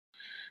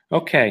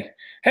Okay.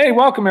 Hey,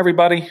 welcome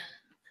everybody.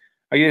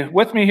 Are you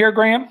with me here,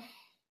 Graham?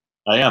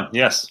 I am,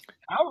 yes.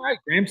 All right,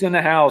 Graham's in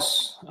the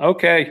house.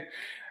 Okay.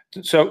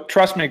 So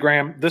trust me,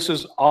 Graham, this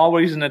is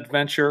always an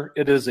adventure.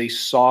 It is a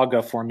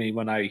saga for me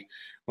when I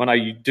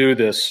do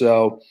this.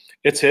 So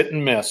it's hit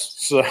and miss.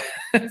 So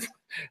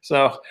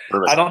so I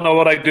Perfect. don't know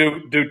what I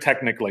do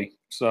technically.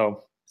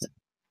 So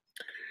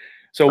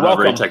I'm not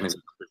very welcome. technical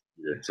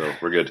either, so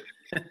we're good.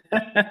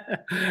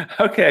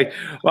 Okay.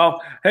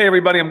 Well, hey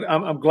everybody,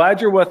 I'm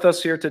glad you're with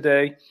us here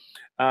today.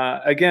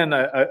 Again,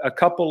 a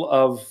couple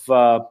of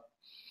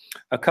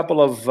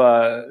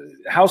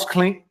house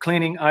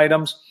cleaning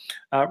items.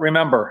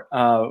 Remember,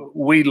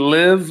 we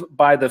live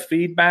by the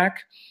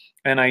feedback,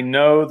 and I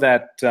know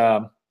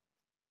that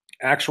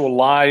actual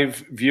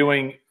live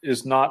viewing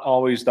is not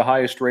always the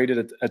highest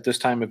rated at this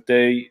time of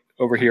day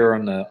over here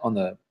on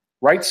the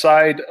right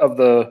side of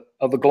the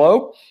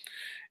globe,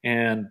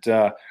 and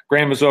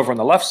Graham is over on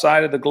the left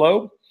side of the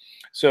globe.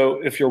 So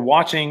if you're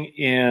watching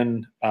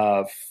in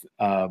on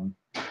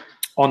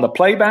the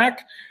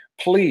playback,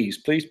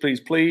 please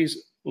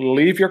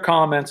leave your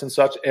comments and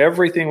such.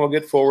 Everything will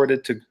get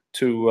forwarded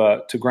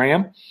to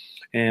Graham.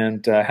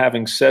 And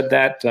having said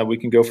that, we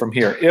can go from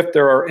here. If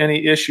there are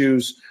any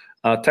issues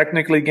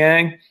technically,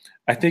 gang,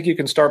 I think you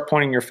can start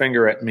pointing your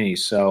finger at me.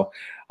 So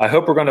I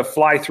hope we're going to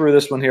fly through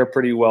this one here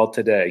pretty well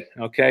today.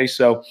 Okay,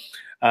 so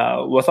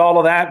with all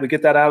of that, we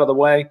get that out of the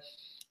way.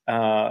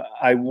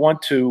 I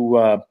want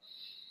to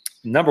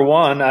number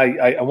one,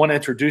 I want to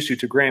introduce you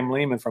to Graeme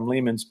Lehman from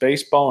Lehman's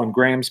Baseball, and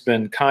Graham's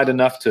been kind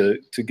enough to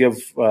give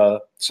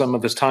some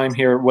of his time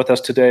here with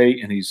us today,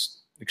 and he's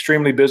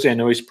extremely busy. I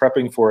know he's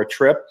prepping for a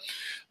trip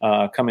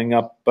coming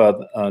up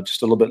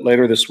just a little bit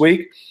later this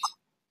week,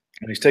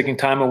 and he's taking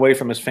time away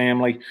from his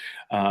family.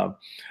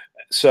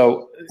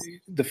 So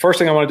the first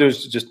thing I want to do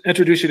is just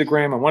introduce you to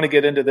Graeme. I want to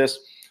get into this,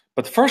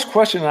 but the first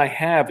question I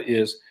have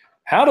is,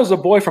 how does a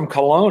boy from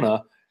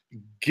Kelowna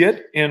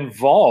get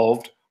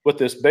involved with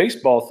this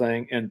baseball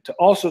thing? And to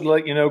also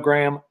let you know,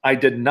 Graham, I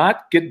did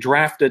not get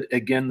drafted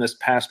again this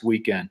past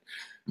weekend.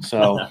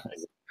 So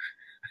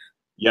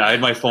Yeah, I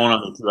had my phone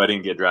on me too. I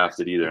didn't get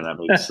drafted either, and that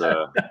makes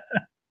at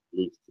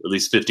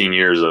least 15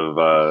 years of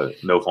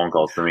no phone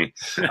calls for me.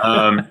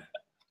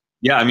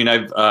 Yeah, I mean,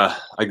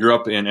 I grew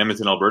up in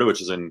Edmonton, Alberta,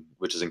 which is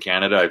in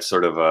Canada. I've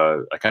sort of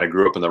I kind of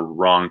grew up in the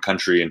wrong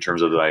country in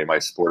terms of my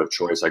sport of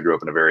choice. I grew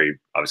up in a very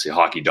obviously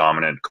hockey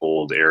dominant,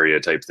 cold area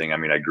type thing. I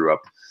mean, I grew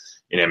up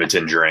in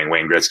Edmonton during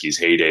Wayne Gretzky's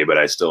heyday, but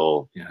I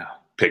still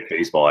picked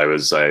baseball.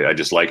 I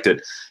just liked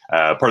it.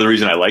 Part of the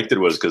reason I liked it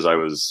was because I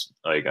was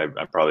like,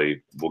 I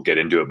probably will get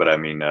into it, but I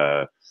mean,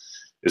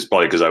 it's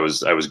probably because I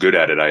was good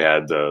at it. I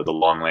had the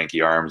long,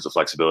 lanky arms, the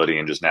flexibility,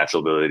 and just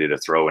natural ability to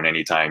throw. And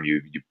anytime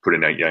you put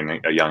in a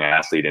young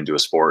athlete into a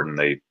sport and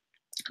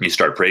you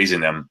start praising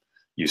them,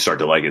 you start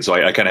to like it. So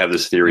I kind of have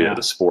this theory that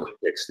the sport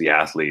picks the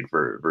athlete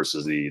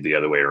versus the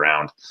other way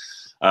around.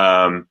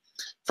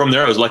 From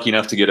there, I was lucky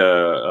enough to get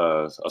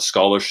a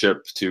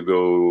scholarship to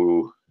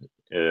go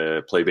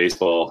play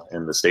baseball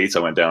in the States. I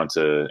went down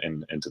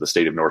into the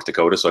state of North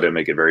Dakota, so I didn't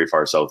make it very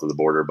far south of the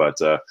border.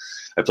 But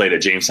I played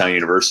at Jamestown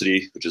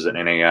University, which is an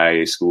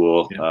NAIA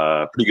school,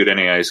 pretty good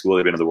NAIA school.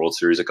 They've been to the World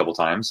Series a couple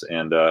times.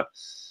 And I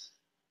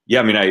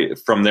mean,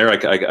 from there, I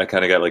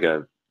kind of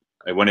got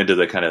I went into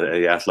the kind of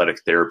the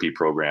athletic therapy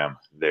program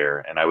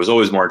there. And I was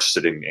always more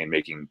interested in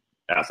making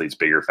athletes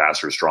bigger,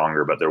 faster,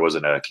 stronger, but there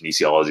wasn't a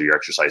kinesiology or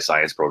exercise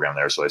science program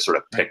there. So I sort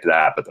of picked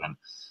that, but then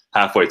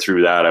halfway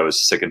through that, I was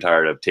sick and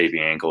tired of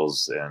taping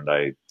ankles, and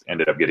I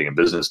ended up getting a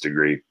business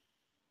degree.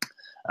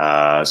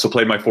 So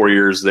played my 4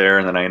 years there,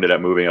 and then I ended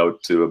up moving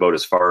out to about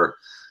as far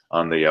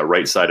on the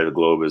right side of the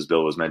globe, as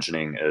Bill was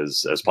mentioning,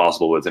 as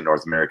possible within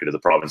North America, to the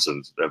province of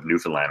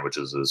Newfoundland, which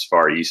is as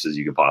far east as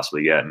you can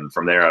possibly get. And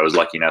from there, I was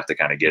lucky enough to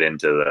kind of get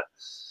into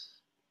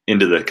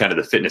the kind of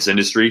the fitness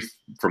industry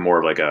for more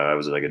of I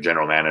was like a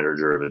general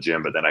manager of a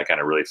gym, but then I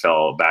kind of really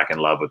fell back in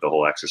love with the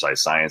whole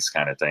exercise science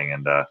kind of thing.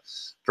 And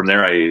from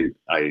there,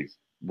 I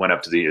went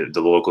up to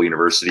the local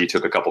university,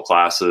 took a couple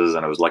classes,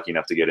 and I was lucky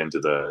enough to get into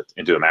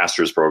a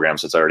master's program,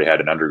 since I already had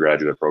an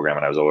undergraduate program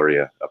and I was already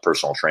a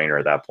personal trainer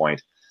at that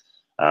point.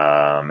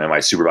 And my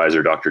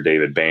supervisor, Dr.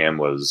 David Bam,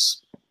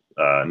 was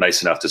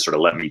nice enough to sort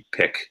of let me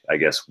pick, I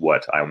guess,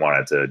 what I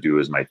wanted to do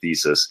as my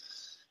thesis.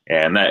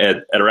 And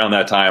at around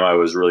that time, I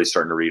was really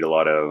starting to read a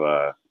lot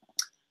of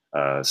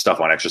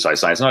stuff on exercise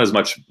science, not as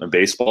much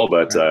baseball,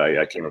 but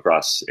I came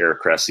across Eric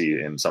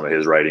Cressy in some of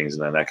his writings,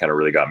 and then that kind of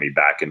really got me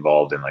back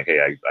involved in hey,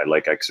 I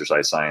like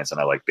exercise science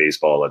and I like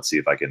baseball. Let's see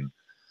if I can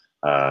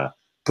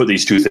put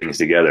these two things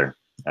together.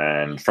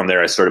 And from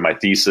there, I started my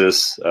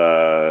thesis.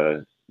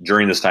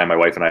 During this time, my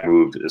wife and I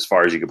moved as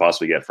far as you could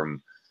possibly get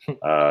from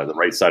the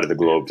right side of the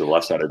globe to the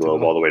left side of the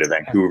globe, all the way to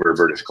Vancouver,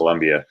 British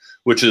Columbia,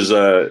 which is,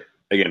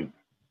 again,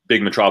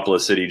 big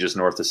metropolis city just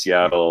north of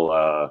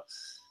Seattle.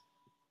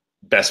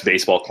 Best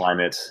baseball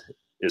climate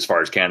as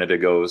far as Canada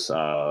goes.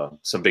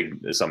 Any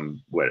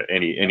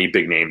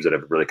big names that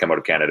have really come out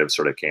of Canada have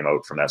sort of came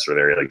out from that sort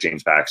of area. Like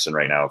James Paxton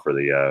right now for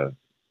the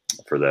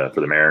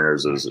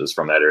Mariners is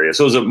from that area.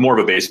 So it was more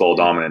of a baseball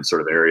dominant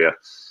sort of area.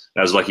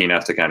 I was lucky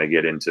enough to kind of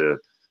get into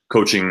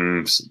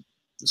coaching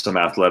some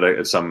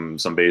athletic, some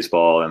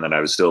baseball, and then I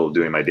was still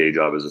doing my day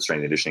job as a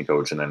strength and conditioning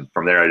coach. And then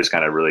from there, I just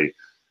kind of really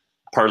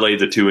parlayed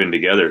the two in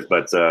together.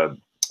 But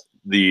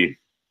the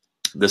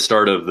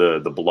start of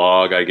the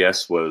blog, I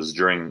guess, was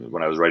during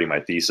when I was writing my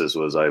thesis.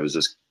 I was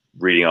just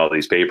reading all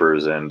these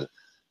papers, and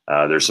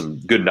there's some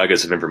good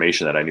nuggets of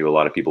information that I knew a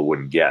lot of people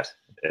wouldn't get.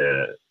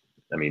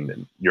 I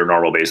mean, your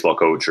normal baseball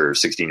coach or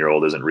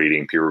 16-year-old isn't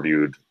reading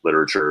peer-reviewed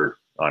literature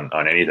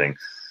on anything.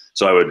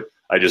 So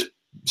I just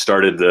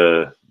started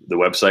the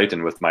website,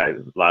 and with my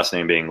last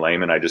name being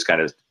Lehman, I just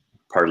kind of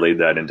parlayed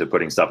that into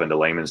putting stuff into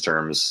layman's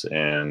terms,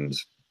 and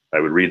I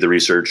would read the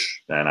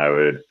research and I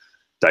would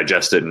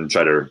digest it and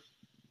try to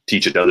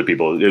teach it to other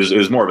people. It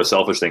was more of a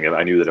selfish thing.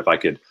 I knew that if I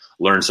could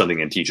learn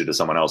something and teach it to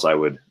someone else, I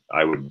would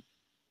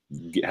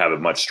have a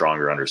much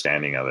stronger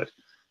understanding of it.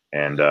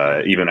 And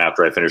even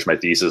after I finished my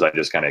thesis, I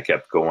just kind of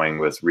kept going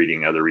with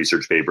reading other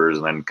research papers,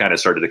 and then kind of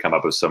started to come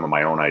up with some of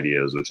my own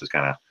ideas, which is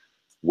kind of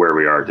where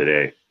we are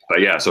today. But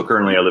yeah, so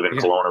currently I live in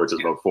Kelowna, which is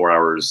about 4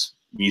 hours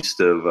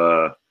east of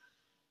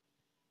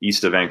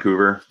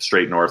Vancouver,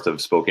 straight north of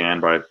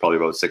Spokane, by probably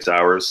about 6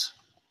 hours,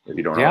 if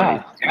you don't know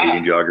any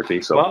Canadian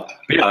geography. So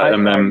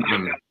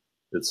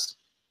it's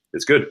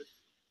good.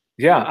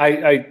 Yeah,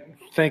 I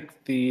think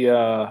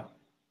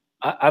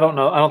I don't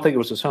know. I don't think it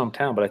was his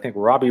hometown, but I think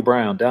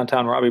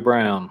downtown Robbie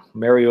Brown,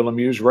 Mario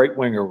Lemieux's right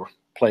winger,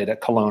 played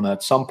at Kelowna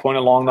at some point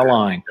along the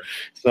line.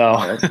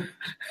 So,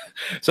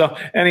 so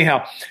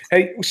anyhow,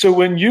 hey, so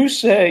when you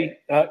say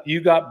you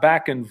got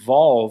back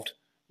involved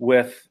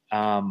with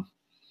the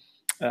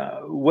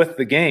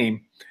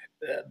game,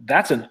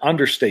 that's an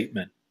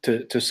understatement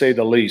to say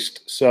the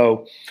least.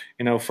 So,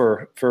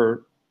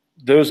 for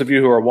those of you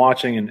who are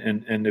watching,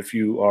 and if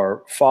you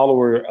are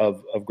follower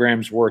of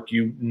Graeme's work,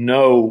 you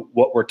know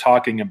what we're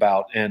talking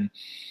about. And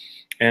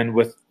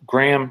with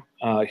Graeme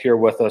here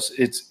with us,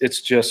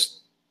 it's just,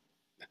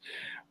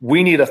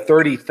 we need a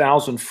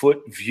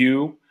 30,000-foot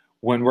view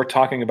when we're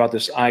talking about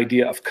this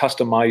idea of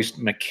customized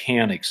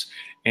mechanics.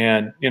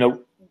 And,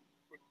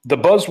 the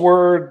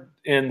buzzword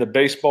in the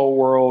baseball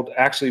world,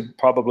 actually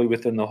probably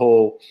within the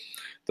whole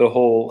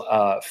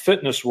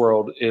fitness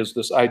world, is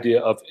this idea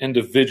of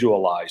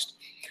individualized.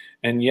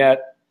 And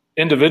yet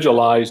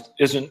individualized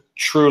isn't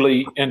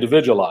truly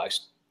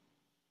individualized.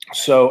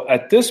 So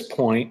at this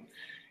point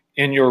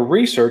in your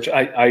research,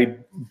 I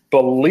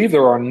believe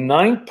there are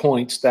 9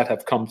 points that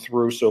have come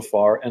through so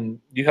far, and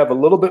you have a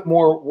little bit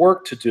more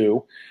work to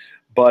do,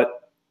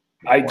 but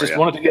I just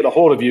wanted to get a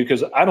hold of you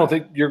because I don't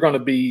think you're going to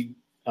be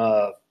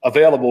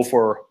available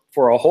for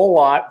a whole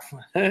lot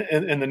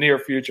in the near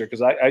future,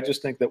 because I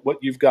just think that what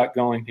you've got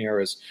going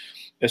here is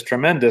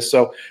tremendous.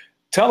 So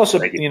tell us,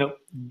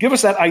 give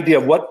us that idea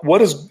of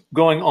what is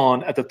going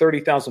on at the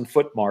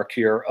 30,000-foot mark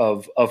here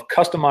of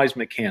customized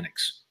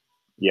mechanics.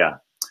 Yeah.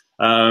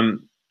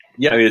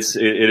 Yeah,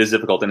 it is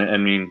difficult. And I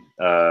mean,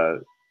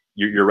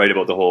 you're right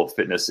about the whole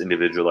fitness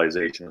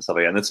individualization and stuff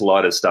like that. And that's a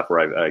lot of stuff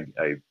where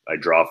I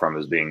draw from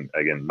as being,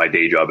 again, my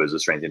day job as a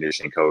strength and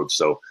conditioning coach.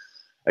 So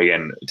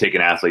again, take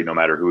an athlete, no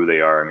matter who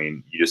they are. I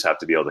mean, you just have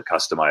to be able to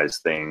customize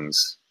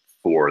things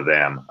for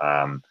them.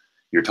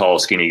 Your tall,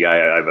 skinny guy,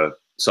 I have a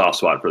soft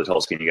spot for the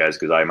tall, skinny guys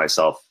because I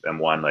myself am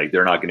one. Like,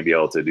 they're not going to be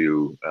able to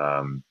do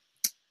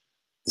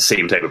the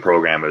same type of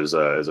program as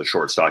a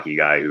short, stocky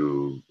guy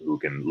who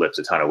can lift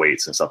a ton of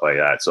weights and stuff like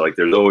that. So like,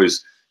 there's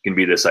always can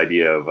be this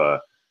idea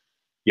of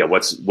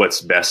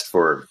what's best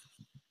for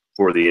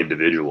the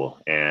individual,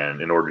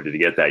 and in order to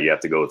get that, you have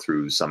to go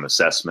through some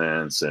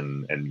assessments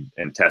and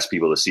test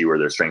people to see where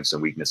their strengths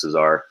and weaknesses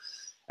are.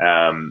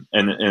 And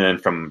then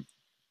from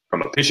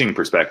a pitching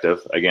perspective,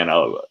 again,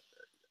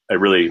 I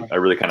really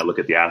kind of look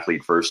at the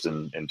athlete first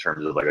in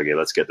terms of like, okay,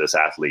 let's get this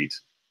athlete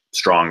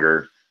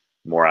stronger,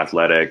 more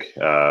athletic,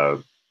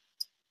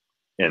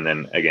 and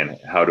then again,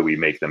 how do we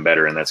make them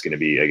better? And that's going to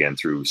be, again,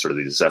 through sort of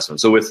these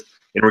assessments. So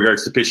in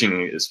regards to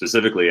pitching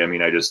specifically, I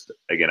mean, I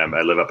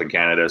live up in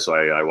Canada, so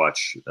I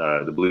watch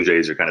the Blue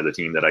Jays are kind of the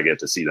team that I get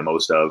to see the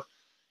most of.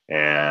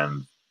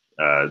 And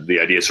the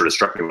idea sort of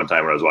struck me one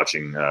time when I was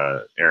watching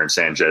Aaron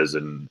Sanchez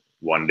and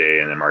one day,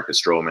 and then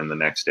Marcus Stroman the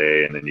next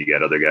day, and then you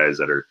get other guys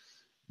that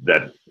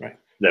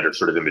are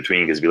sort of in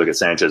between. Because if you look at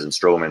Sanchez and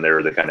Stroman,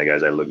 they're the kind of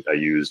guys I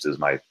used as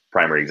my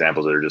primary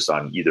examples that are just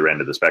on either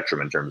end of the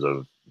spectrum in terms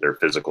of their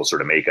physical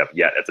sort of makeup.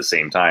 Yet at the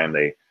same time,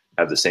 they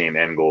have the same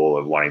end goal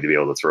of wanting to be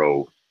able to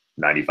throw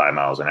 95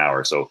 miles an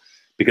hour. So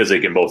because they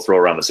can both throw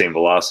around the same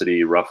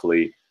velocity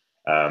roughly,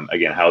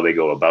 again, how they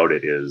go about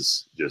it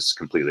is just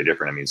completely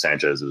different. I mean,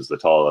 Sanchez is the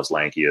tallest,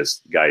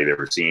 lankiest guy you've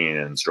ever seen,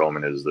 and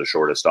Stroman is the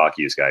shortest,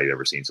 stockiest guy you've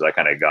ever seen. So that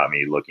kind of got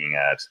me looking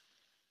at,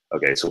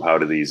 okay, so how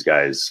do these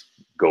guys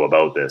go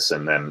about this?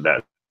 And then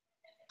that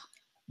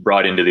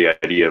brought into the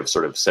idea of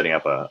sort of setting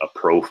up a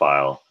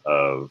profile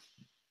of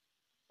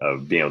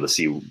being able to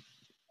see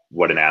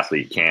what an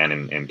athlete can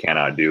and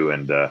cannot do.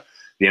 And the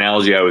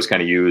analogy I always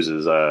kind of use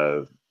is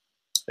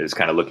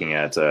kind of looking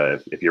at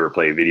if you ever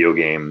play video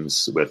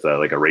games with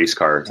like a race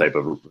car type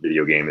of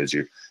video game, is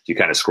you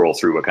kind of scroll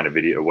through what kind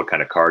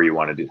of car you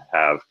want to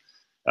have.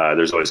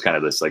 there's always kind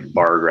of this like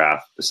bar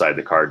graph beside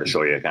the card to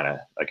show you kind of,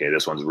 okay,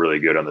 this one's really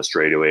good on the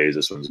straightaways,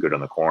 this one's good on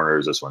the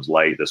corners, this one's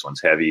light, this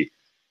one's heavy.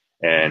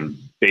 And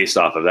based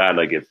off of that,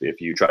 like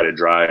if you try to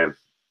drive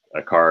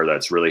a car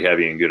that's really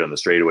heavy and good on the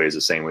straightaways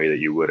the same way that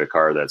you would a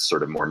car that's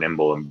sort of more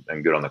nimble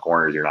and good on the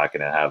corners, you're not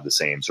going to have the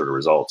same sort of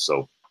results.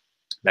 So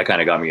that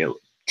kind of got me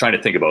trying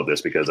to think about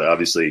this, because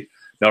obviously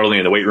not only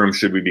in the weight room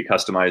should we be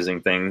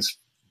customizing things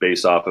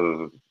based off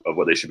of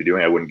what they should be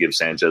doing. I wouldn't give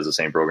Sanchez the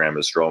same program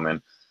as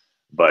Stroman,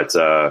 but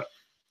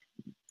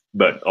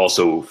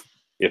also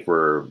if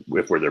we're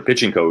their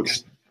pitching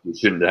coach, we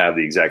shouldn't have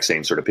the exact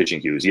same sort of pitching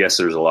cues. Yes,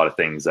 there's a lot of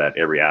things that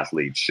every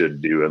athlete should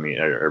do. I mean,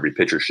 every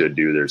pitcher should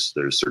do. There's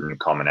certain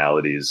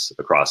commonalities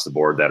across the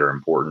board that are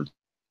important.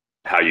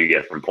 How you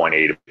get from point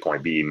A to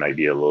point B might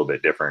be a little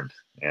bit different.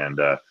 And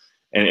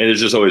there's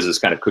just always this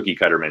kind of cookie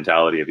cutter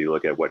mentality. If you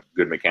look at what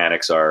good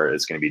mechanics are,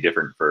 it's going to be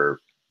different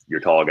for your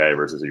tall guy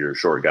versus your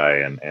short guy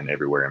and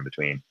everywhere in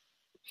between.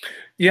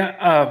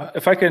 Yeah.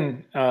 If I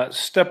can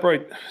step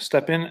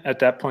in at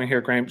that point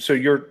here, Graeme. So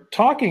you're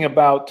talking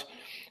about,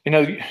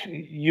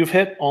 you've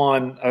hit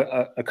on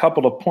a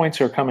couple of points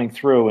here coming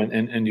through,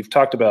 and you've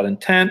talked about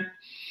intent.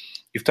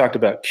 You've talked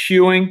about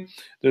cueing.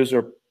 Those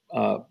are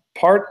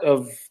part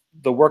of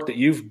the work that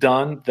you've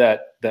done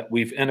that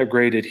we've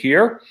integrated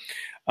here.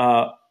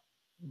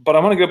 But I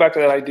want to go back to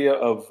that idea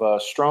of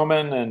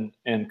Stroman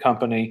and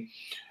company.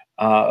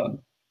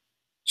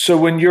 So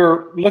when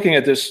you're looking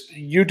at this,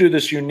 you do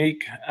this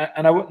unique,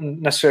 and I wouldn't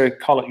necessarily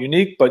call it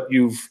unique, but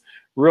you've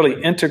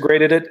really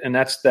integrated it, and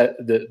that's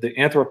the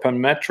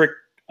anthropometric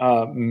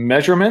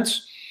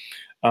measurements.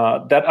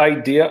 That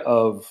idea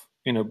of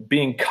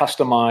being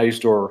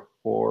customized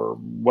or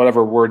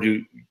whatever word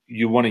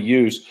you want to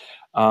use.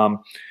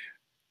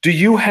 Do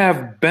you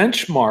have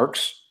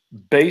benchmarks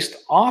based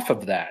off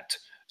of that?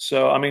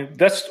 So I mean,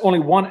 that's only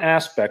one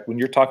aspect when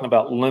you're talking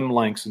about limb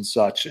lengths and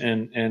such.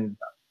 And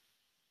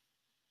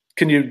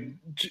can you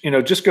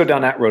just go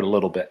down that road a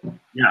little bit?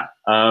 Yeah.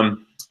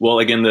 Well,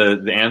 again, the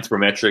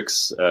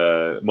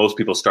anthropometrics, most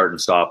people start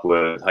and stop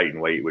with height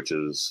and weight, which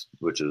is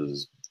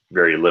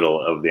very little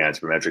of the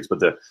anthropometrics.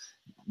 But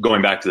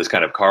going back to this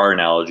kind of car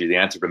analogy, the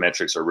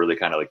anthropometrics are really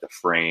kind of like the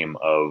frame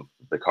of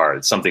the car.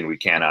 It's something we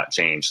cannot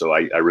change. So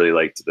I really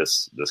liked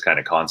this kind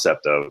of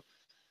concept of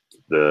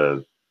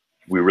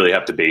we really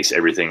have to base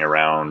everything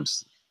around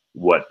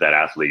what that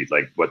athlete,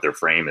 like what their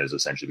frame is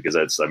essentially,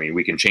 because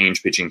we can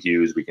change pitching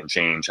cues, we can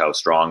change how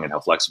strong and how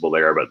flexible they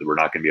are, but we're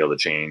not going to be able to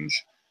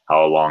change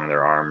how long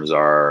their arms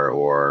are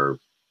or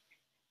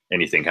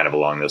anything kind of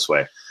along this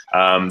way.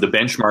 The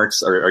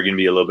benchmarks are going to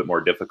be a little bit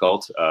more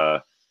difficult.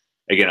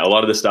 Again, a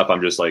lot of this stuff,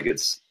 I'm just like,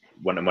 it's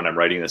when I'm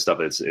writing this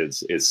stuff,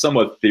 it's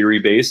somewhat theory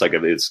based. Like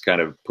it's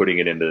kind of putting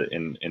it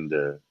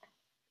into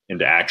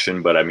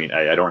action. But I mean,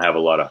 I don't have a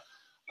lot of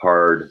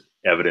hard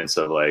evidence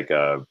of like,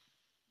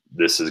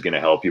 this is going to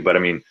help you. But I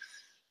mean,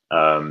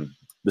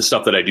 the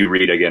stuff that I do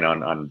read again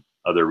on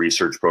other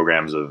research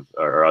programs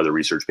or other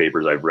research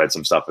papers, I've read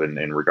some stuff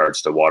in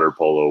regards to water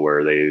polo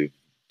where they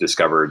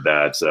discovered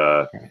that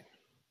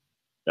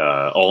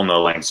ulna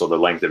length, so the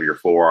length of your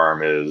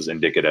forearm, is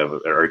indicative,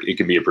 or it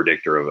can be a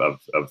predictor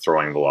of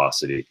throwing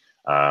velocity.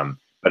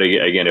 But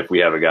again, if we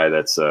have a guy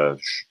that's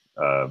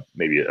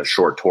maybe a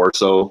short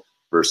torso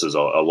versus a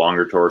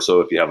longer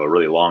torso, if you have a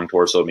really long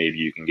torso, maybe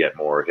you can get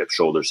more hip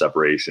shoulder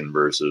separation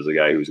versus a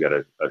guy who's got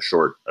a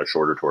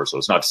shorter torso.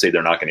 It's not to say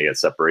they're not going to get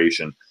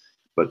separation,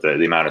 but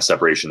the amount of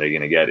separation they're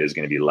going to get is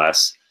going to be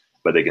less,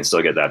 but they can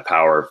still get that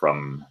power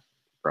from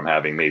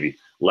having maybe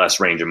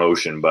less range of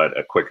motion, but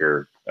a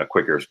quicker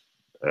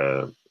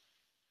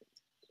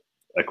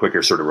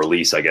sort of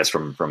release, I guess,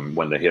 from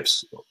when the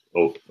hips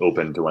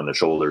open to when the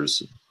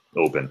shoulders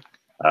open.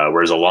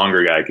 Whereas a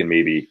longer guy can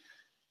maybe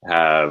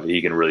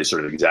he can really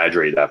sort of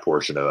exaggerate that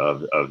portion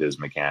of his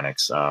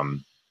mechanics.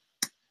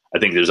 I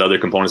think there's other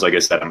components, like I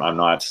said, I'm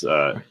not,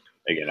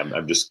 again,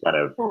 I'm just kind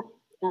of,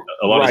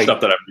 a lot of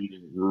stuff that I'm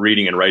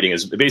reading and writing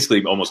is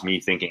basically almost me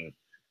thinking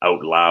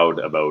out loud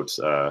about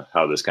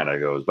how this kind of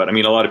goes. But I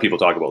mean, a lot of people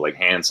talk about like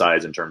hand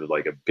size in terms of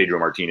like Pedro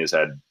Martinez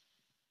had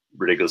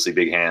ridiculously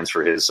big hands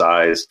for his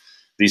size.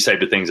 These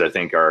type of things I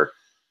think are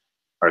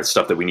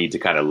stuff that we need to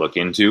kind of look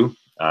into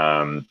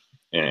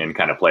and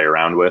kind of play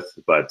around with.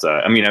 But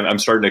I mean, I'm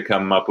starting to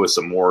come up with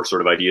some more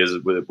sort of ideas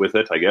with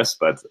it, I guess.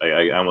 But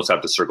I almost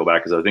have to circle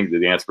back because I think that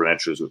the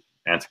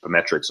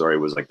anthropometrics,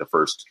 was like the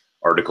first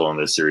article in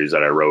this series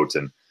that I wrote,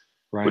 and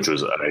which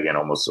was again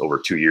almost over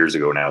 2 years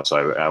ago now.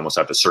 So I almost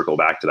have to circle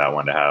back to that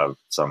one to have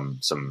some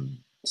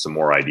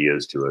more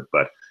ideas to it.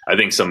 But I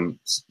think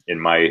in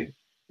my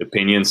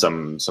opinion,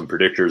 some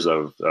predictors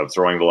of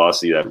throwing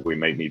velocity that we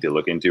might need to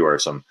look into are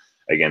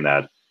again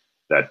that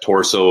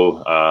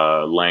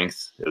torso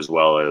length, as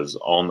well as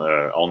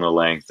ulna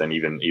length, and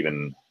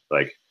even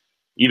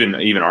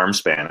arm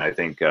span. I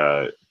think,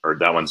 or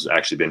that one's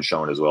actually been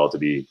shown as well to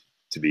be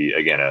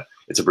again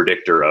it's a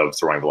predictor of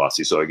throwing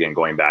velocity. So again,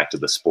 going back to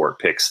the sport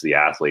picks the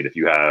athlete, if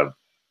you have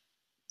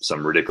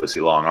some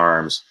ridiculously long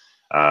arms,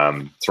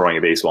 throwing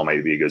a baseball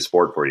might be a good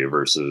sport for you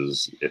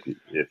versus if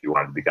you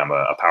wanted to become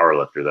a power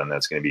lifter, then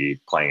that's going to be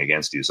playing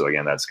against you. So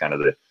again, that's kind of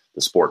the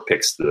sport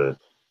picks the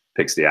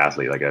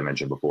athlete, like I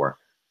mentioned before.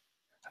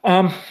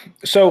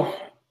 So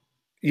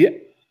yeah,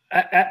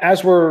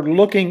 as we're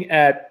looking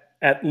at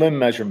limb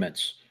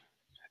measurements,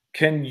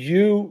 can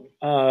you,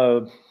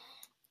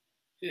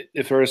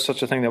 if there is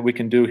such a thing that we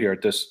can do here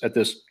at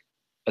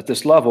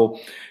this level,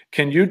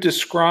 can you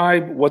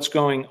describe what's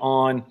going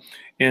on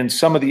in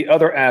some of the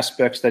other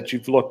aspects that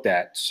you've looked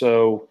at?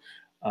 So,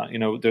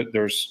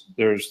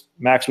 there's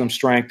maximum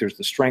strength, there's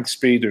the strength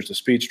speed, there's the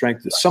speed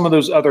strength, there's some of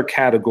those other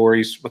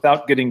categories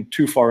without getting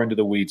too far into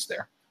the weeds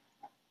there.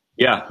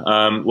 Yeah.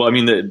 Well, I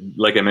mean,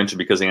 like I mentioned,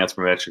 because the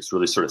anthropometrics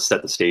really sort of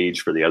set the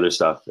stage for the other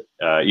stuff.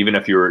 Even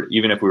if we were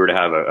to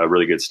have a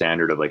really good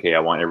standard of like, hey, I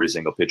want every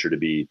single pitcher to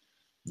be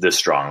this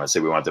strong. Let's say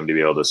we want them to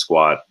be able to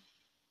squat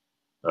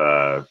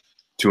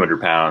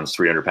 200 pounds,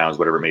 300 pounds,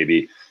 whatever it may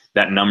be.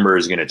 That number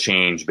is going to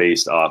change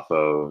based off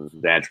of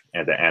the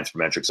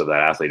anthropometrics of that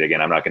athlete. Again,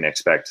 I'm not going to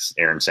expect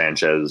Aaron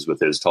Sanchez with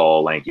his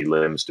tall, lanky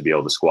limbs to be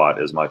able to squat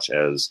as much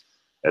as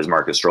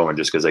Marcus Stroman,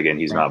 just because, again,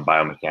 he's not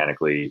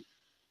biomechanically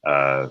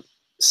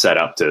set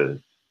up to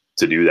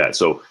do that.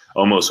 So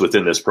almost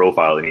within this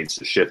profile, it needs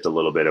to shift a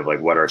little bit of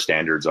like what our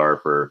standards are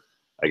for,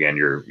 again,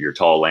 your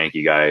tall,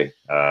 lanky guy.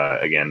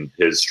 Again,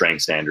 his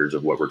strength standards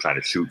of what we're trying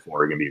to shoot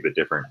for are going to be a bit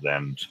different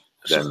than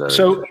the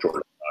short,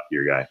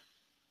 stockier guy.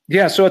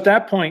 Yeah. So at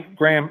that point,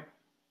 Graeme,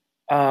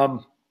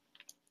 and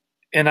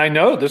I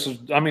know this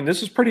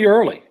is pretty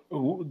early.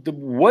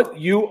 What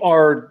you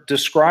are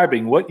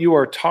describing, what you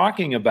are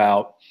talking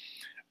about,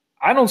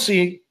 I don't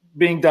see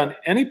being done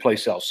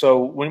anyplace else.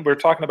 So when we're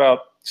talking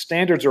about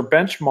standards or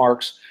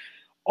benchmarks,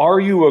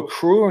 are you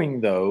accruing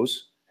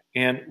those?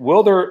 And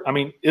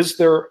is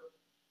there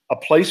a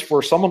place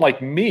for someone like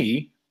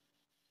me,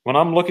 when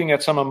I'm looking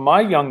at some of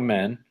my young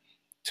men,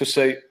 to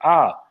say,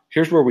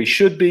 here's where we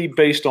should be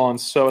based on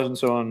so and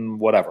so and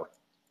whatever?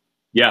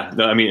 Yeah,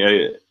 I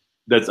mean,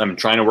 I'm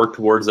trying to work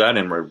towards that,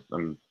 and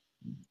I'm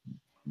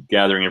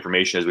gathering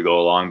information as we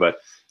go along. But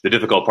the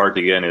difficult part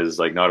again is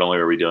like not only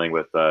are we dealing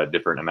with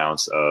different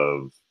amounts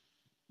of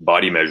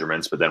body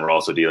measurements, but then we're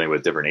also dealing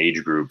with different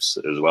age groups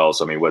as well.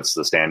 So I mean, what's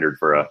the standard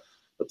for a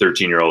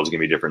 13-year-old is going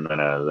to be different than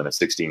a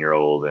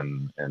 16-year-old,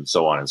 and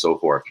so on and so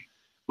forth.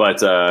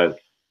 But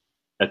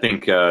I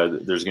think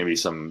there's going to be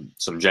some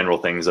general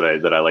things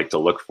that I like to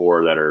look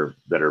for that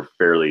are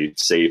fairly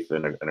safe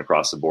and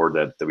across the board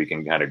that we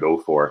can kind of go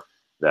for.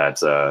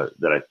 That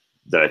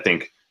I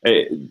think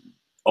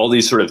all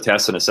these sort of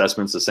tests and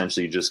assessments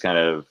essentially just kind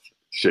of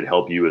should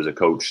help you as a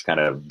coach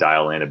kind of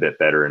dial in a bit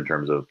better in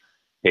terms of,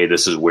 hey,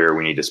 this is where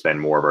we need to spend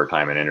more of our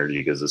time and energy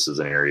because this is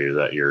an area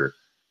that you're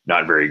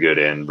not very good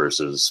in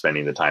versus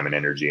spending the time and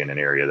energy in an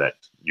area that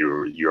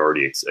you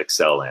already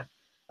excel in.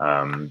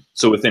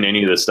 So within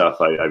any of the stuff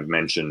I've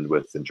mentioned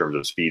in terms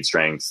of speed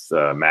strength,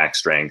 max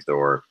strength,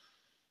 or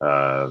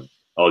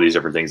all these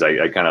different things,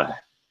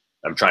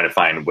 I'm trying to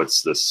find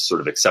what's this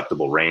sort of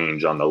acceptable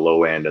range on the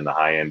low end and the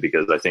high end,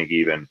 because I think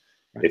even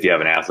if you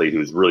have an athlete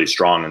who's really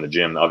strong in the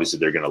gym, obviously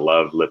they're going to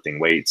love lifting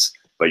weights,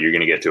 but you're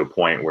going to get to a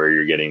point where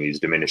you're getting these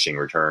diminishing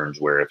returns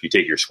where if you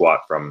take your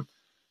squat from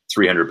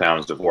 300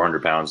 pounds to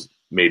 400 pounds,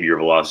 maybe your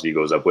velocity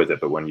goes up with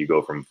it. But when you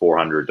go from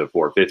 400 to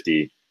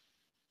 450,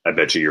 I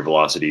bet you your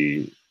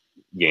velocity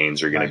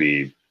gains are going to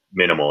be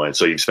minimal. And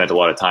so you've spent a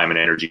lot of time and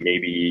energy,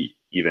 maybe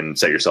even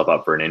set yourself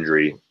up for an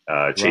injury,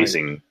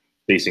 chasing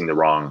the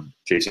wrong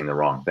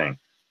thing.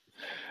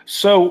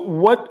 So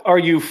what are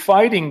you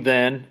fighting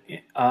then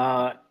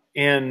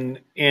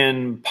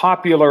in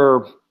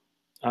popular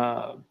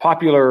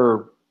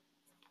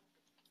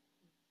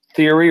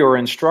theory or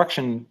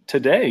instruction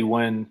today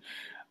when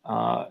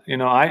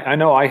I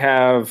know I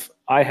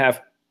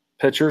have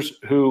pitchers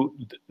who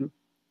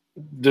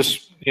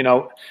just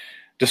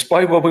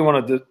despite what we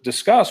want to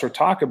discuss or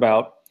talk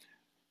about,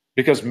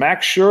 because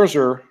Max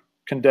Scherzer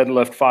can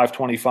deadlift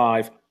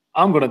 525,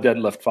 I'm going to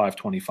deadlift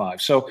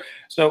 525. So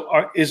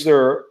is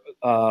there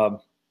a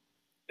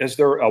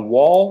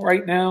wall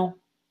right now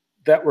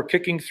that we're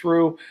kicking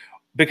through?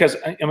 Because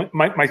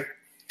my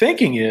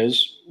thinking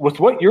is, with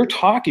what you're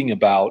talking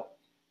about,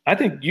 I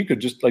think you could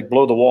just like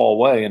blow the wall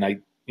away.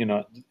 And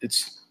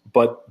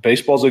but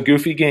baseball's a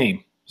goofy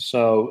game.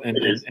 So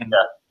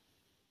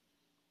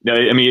yeah,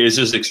 I mean, it's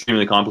just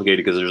extremely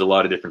complicated because there's a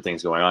lot of different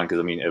things going on. Because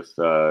I mean, if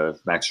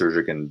Max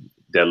Scherzer can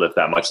deadlift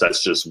that much,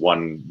 that's just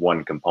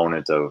one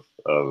component of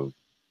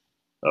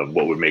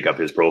what would make up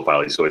his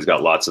profile. So he's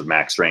got lots of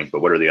max strength,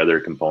 but what are the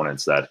other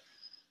components that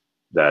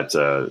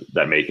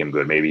make him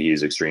good? Maybe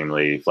he's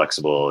extremely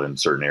flexible in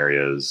certain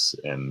areas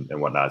and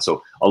whatnot.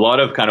 So a lot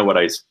of kind of what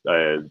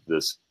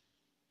this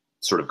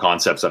sort of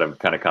concepts that I'm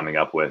kind of coming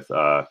up with.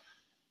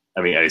 I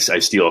mean, I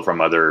steal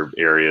from other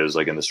areas,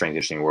 like in the strength and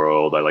conditioning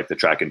world. I like the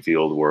track and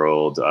field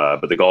world,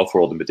 but the golf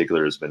world in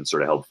particular has been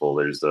sort of helpful.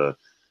 There's the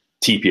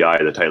TPI,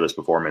 the Titleist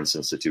Performance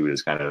Institute,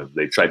 is kind of,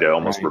 they've tried to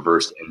almost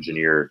reverse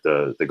engineer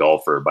the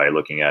golfer by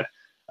looking at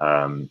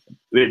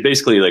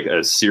basically like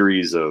a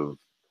series of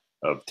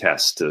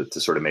tests to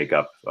sort of make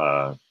up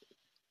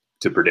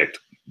to predict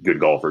good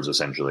golfers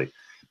essentially.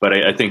 But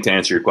I think to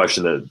answer your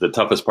question, the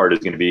toughest part is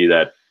going to be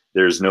that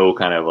there's no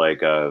kind of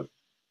like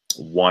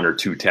one or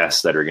two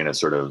tests that are going to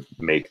sort of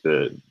make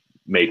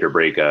or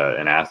break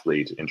an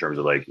athlete in terms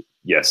of like,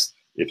 yes,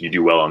 if you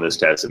do well on this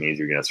test, it means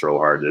you're going to throw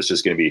hard. It's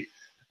just going to be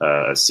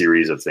a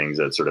series of things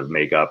that sort of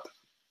make up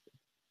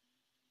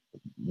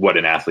what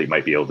an athlete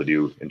might be able to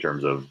do in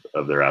terms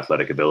of their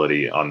athletic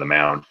ability on the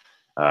mound.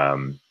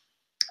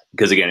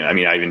 Because again, I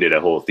mean, I even did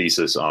a whole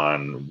thesis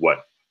on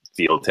what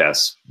field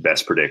tests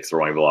best predict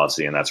throwing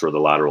velocity, and that's where the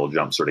lateral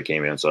jump sort of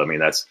came in. So I mean,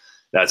 that's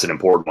an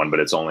important one, but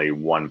it's only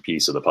one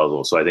piece of the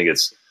puzzle. So I think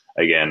it's,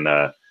 again,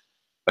 a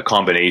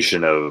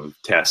combination of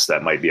tests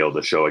that might be able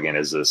to show, again,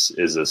 is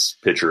this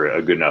pitcher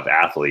a good enough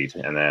athlete?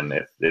 And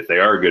then if they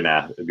are a good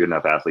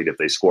enough athlete, if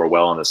they score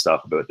well on this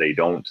stuff, but they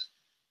don't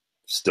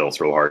still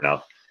throw hard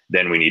enough,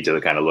 then we need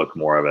to kind of look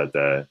more at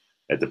the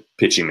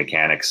pitching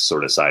mechanics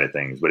sort of side of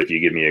things. But if you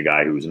give me a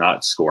guy who's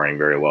not scoring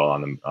very well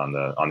on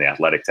the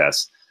athletic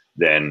tests,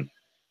 then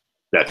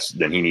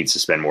he needs to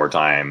spend more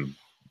time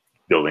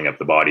building up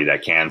the body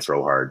that can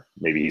throw hard.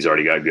 Maybe he's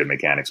already got good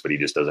mechanics, but he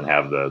just doesn't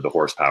have the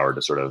horsepower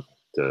to sort of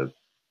to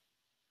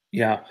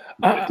get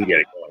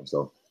it going.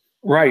 So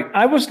right,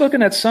 I was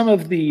looking at some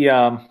of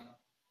the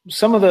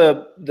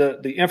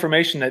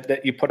information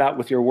that you put out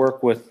with your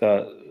work with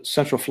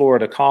Central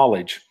Florida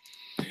College.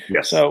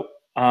 Yes. So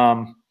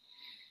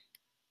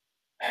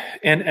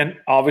and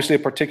obviously a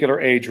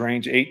particular age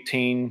range,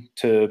 18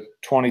 to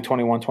 20,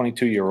 21,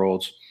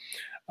 22-year-olds.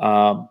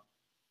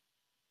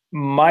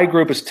 My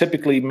group is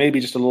typically maybe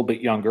just a little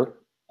bit younger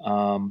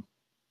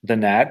than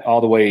that, all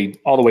the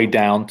way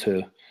down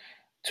to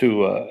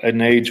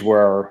an age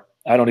where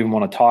I don't even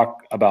want to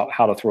talk about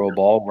how to throw a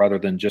ball rather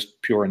than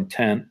just pure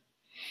intent.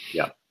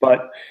 Yeah.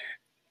 But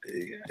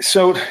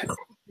so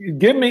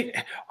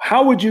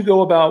how would you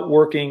go about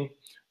working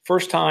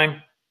first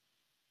time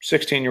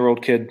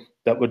 16-year-old kid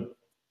that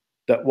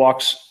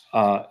walks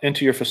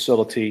into your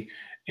facility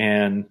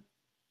and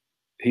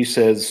he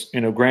says,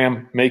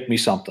 Graeme, make me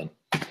something.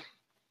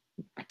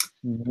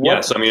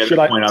 Yes, I mean,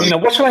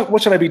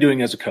 what should I be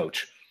doing as a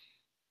coach?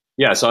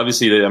 Yeah, so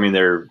obviously,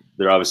 they're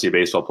obviously a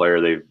baseball player.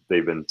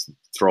 They've been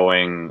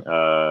throwing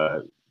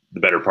the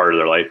better part of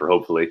their life, or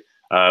hopefully.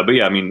 But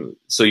yeah, I mean,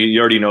 so you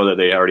already know that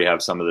they already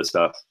have some of this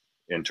stuff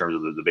in terms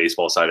of the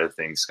baseball side of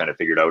things kind of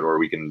figured out, or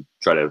we can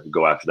try to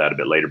go after that a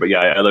bit later. But yeah,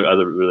 I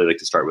really like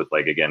to start with,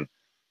 like, again,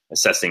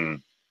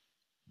 assessing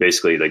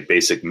basically like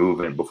basic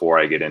movement before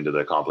I get into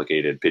the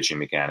complicated pitching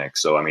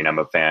mechanics. So I mean, I'm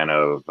a fan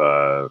of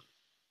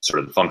sort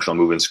of the functional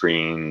movement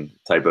screen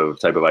type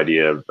of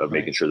idea of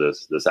making sure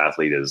this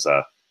athlete is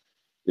they're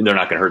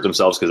not going to hurt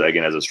themselves, because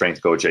again, as a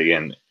strength coach,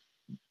 again,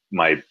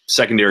 my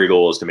secondary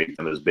goal is to make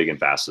them as big and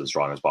fast and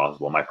strong as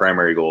possible. My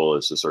primary goal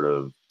is to sort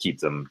of keep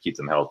them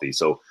healthy.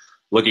 So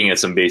looking at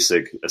some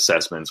basic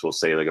assessments, we'll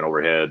say like an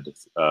overhead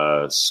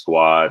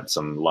squat,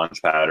 some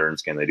lunge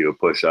patterns. Can they do a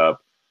push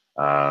up?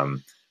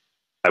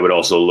 I would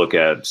also look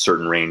at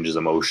certain ranges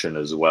of motion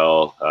as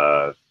well.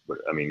 I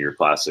mean, your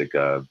classic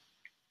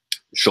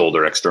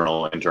shoulder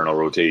external, internal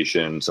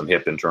rotation, some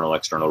hip internal,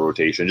 external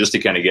rotation, just to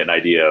kind of get an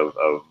idea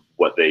of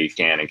what they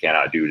can and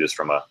cannot do just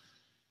from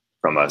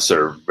a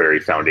sort of very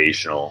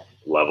foundational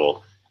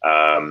level.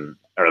 I don't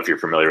know if you're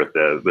familiar with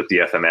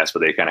the FMS, but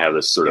they kind of have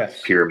this sort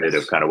of pyramid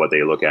of kind of what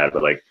they look at.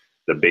 But like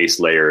the base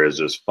layer is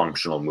just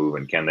functional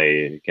movement. Can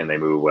they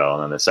move well?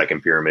 And then the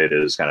second pyramid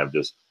is kind of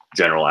just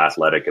general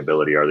athletic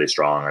ability. Are they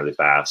strong? Are they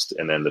fast?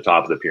 And then the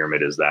top of the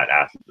pyramid is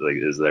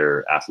is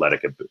their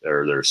athletic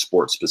or their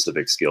sport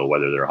specific skill,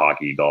 whether they're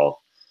hockey, golf,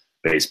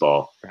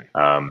 baseball.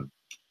 Right.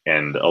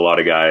 And a lot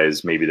of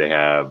guys, maybe they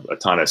have a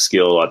ton of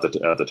skill at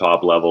the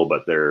top level,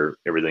 but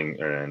everything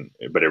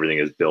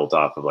is built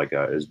off of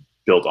is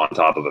built on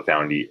top of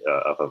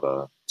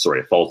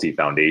a faulty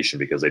foundation,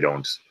 because they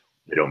don't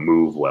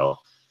move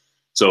well.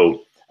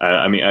 So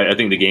I mean, I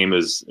think the game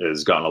has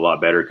gotten a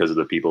lot better because of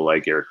the people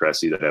like Eric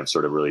Cressy that have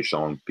sort of really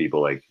shown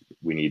people like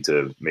we need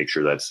to make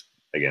sure that,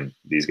 again,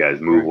 these guys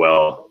move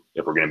well.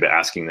 If we're going to be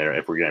asking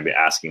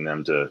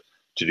them to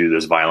do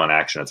this violent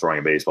action of throwing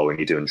a baseball, we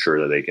need to ensure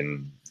that they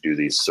can do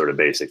these sort of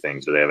basic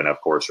things. Do they have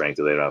enough core strength?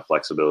 Do they have enough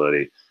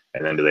flexibility?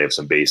 And then do they have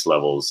some base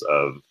levels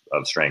of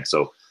strength?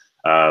 So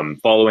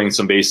following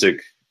some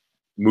basic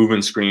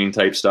movement screen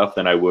type stuff,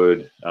 then I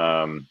would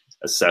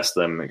assess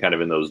them kind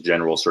of in those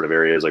general sort of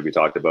areas like we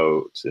talked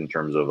about, in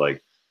terms of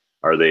like,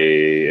 are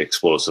they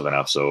explosive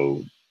enough?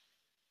 So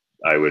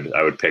I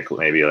would pick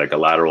maybe like a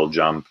lateral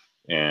jump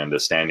and a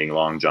standing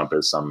long jump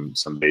as some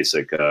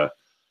basic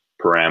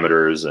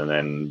parameters, and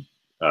then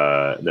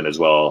as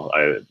well,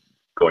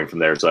 going from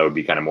there. So that would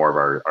be kind of more of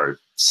our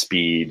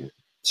speed,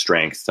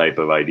 strength type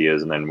of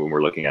ideas. And then when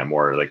we're looking at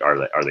more like,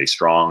 are they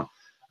strong?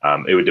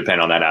 It would depend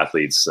on that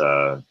athlete's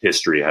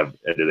history. Are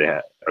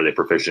they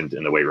proficient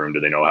in the weight room? Do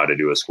they know how to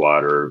do a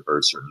squat or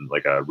certain,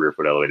 like a rear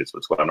foot elevated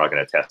split squat? I'm not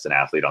going to test an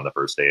athlete on the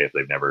first day if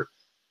they've never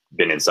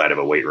been inside of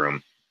a weight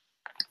room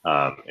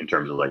in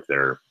terms of like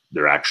their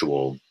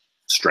actual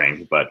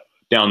strength. But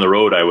down the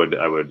road, I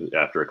would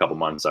after a couple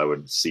months, I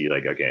would see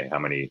like, okay, how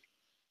many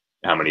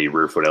how many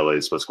rear foot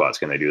elevated split squats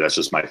can they do. That's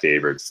just my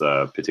favorite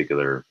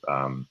particular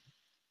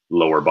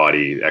lower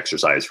body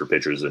exercise for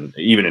pitchers, and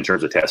even in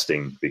terms of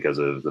testing, because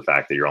of the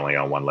fact that you're only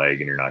on one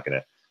leg and you're not going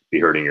to be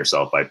hurting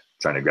yourself by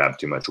trying to grab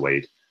too much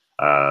weight.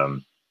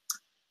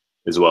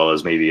 As well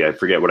as maybe, I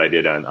forget what I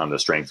did on the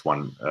strength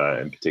one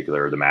in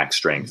particular, the max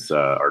strength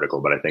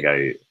article, but I think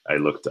I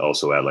looked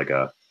also at like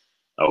a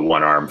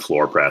one arm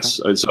floor press.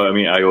 So, I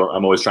mean,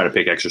 I'm always trying to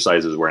pick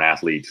exercises where an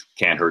athlete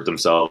can't hurt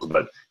themselves,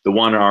 but the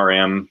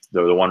 1RM,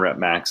 the 1 rep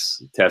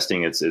max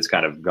testing, it's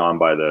kind of gone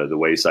by the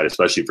wayside,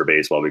 especially for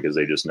baseball, because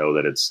they just know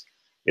that it's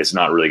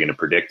not really going to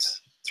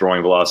predict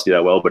throwing velocity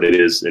that well, but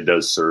it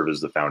does serve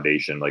as the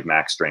foundation. Like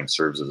max strength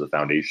serves as the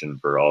foundation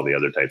for all the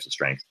other types of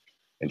strength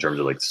in terms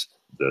of like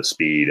the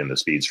speed and the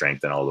speed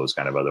strength and all those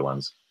kind of other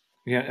ones.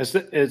 Yeah,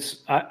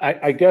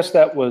 I guess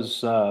that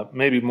was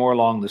maybe more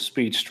along the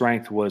speed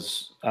strength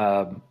was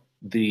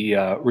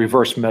the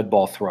reverse med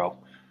ball throw.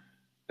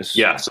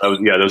 Yeah, so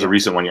that was a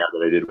recent one,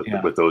 that I did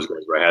with those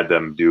guys, where I had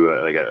them do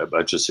a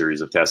bunch of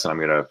series of tests, and I'm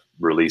going to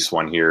release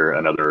one here,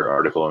 another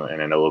article in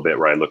a little bit,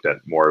 where I looked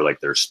at more like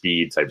their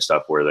speed type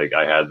stuff, where like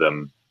I had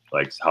them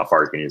like how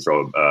far can you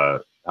throw,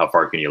 how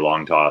far can you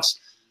long toss,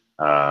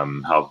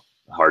 how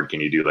hard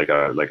can you do like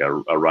a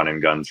run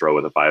and gun throw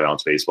with a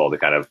 5-ounce baseball, to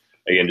kind of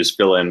again just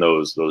fill in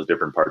those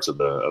different parts of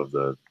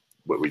the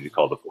what we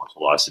call the force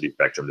velocity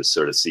spectrum, to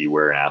sort of see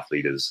where an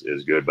athlete is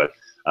good. But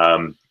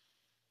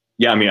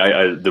yeah, I mean,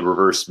 the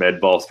reverse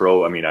med ball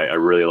throw, I mean, I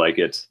really like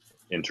it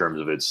in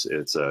terms of it's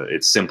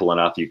simple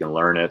enough, you can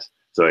learn it.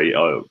 So if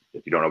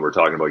you don't know what we're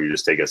talking about, you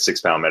just take a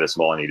 6-pound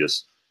medicine ball and you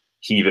just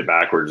heave it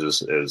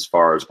backwards as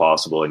far as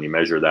possible, and you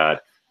measure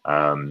that.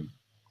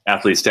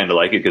 Athletes tend to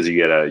like it because you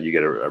get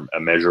a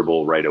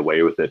measurable right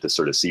away with it, to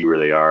sort of see where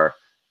they are,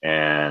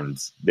 and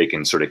they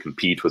can sort of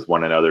compete with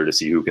one another to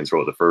see who can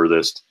throw it the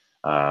furthest.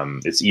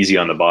 It's easy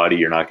on the body.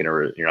 You're not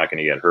going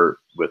to get hurt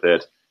with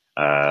it.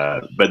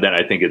 But then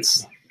I think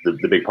it's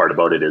the big part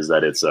about it is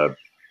that it sort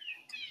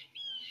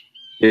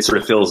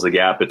of fills the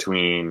gap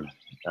between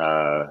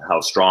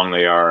how strong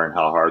they are and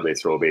how hard they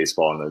throw a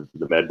baseball, and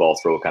the med ball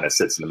throw kind of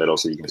sits in the middle,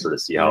 so you can sort of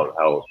see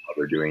how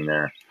they're doing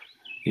there.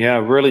 Yeah,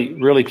 really,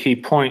 really key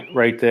point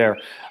right there.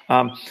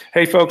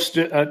 Hey, folks,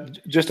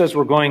 just as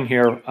we're going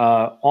here,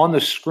 on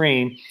the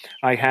screen,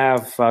 I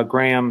have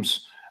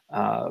Graeme's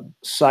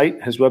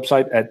site, his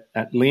website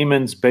at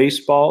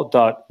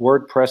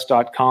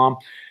lehmansbaseball.wordpress.com.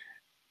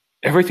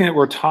 Everything that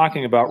we're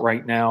talking about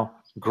right now,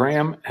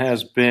 Graeme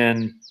has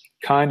been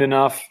kind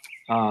enough.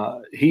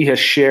 He has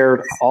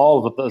shared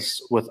all of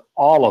this with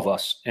all of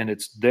us, and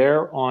it's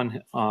there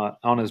on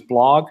his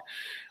blog.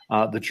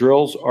 The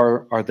drills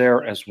are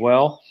there as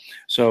well.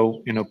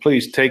 So,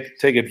 please take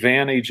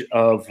advantage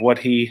of what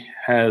he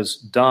has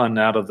done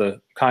out of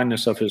the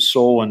kindness of his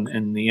soul and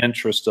in the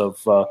interest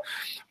of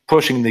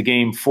pushing the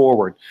game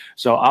forward.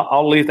 So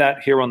I'll leave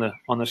that here on the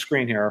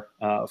screen here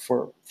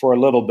for a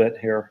little bit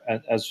here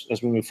as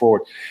we move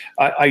forward.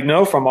 I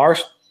know from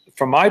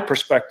my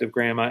perspective,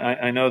 Graeme,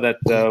 I know that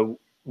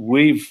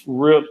we've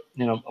a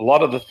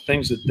lot of the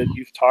things that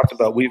you've talked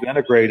about, we've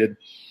integrated.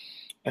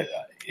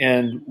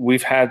 And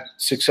we've had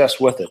success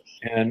with it.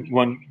 And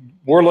when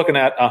we're looking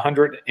at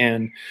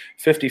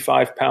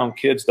 155-pound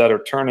kids that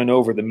are turning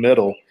over the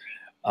middle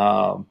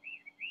at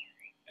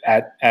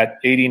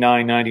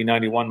 89, 90,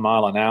 91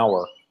 mile an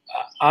hour,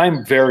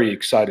 I'm very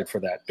excited for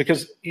that,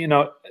 because,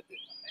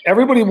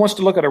 everybody wants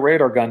to look at a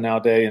radar gun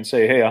nowadays and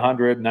say, hey,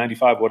 100,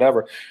 95,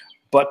 whatever.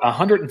 But a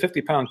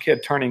 150-pound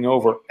kid turning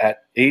over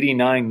at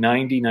 89,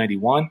 90,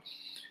 91,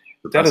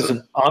 that is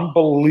an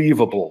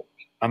unbelievable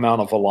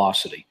amount of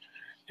velocity.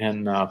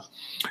 And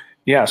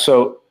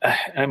so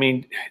I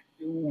mean,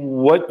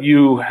 what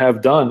you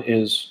have done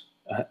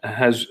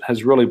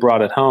has really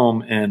brought it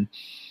home, and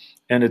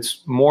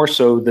it's more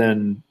so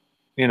than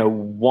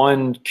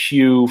one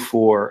cue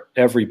for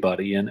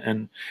everybody,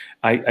 and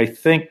I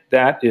think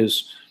that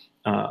is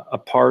a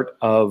part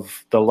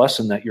of the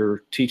lesson that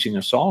you're teaching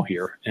us all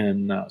here,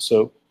 and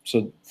so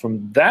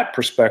from that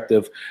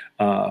perspective,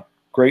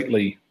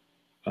 greatly,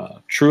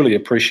 truly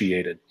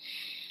appreciated.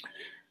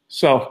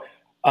 So.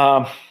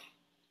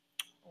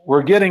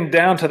 We're getting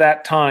down to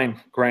that time,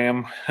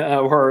 Graeme.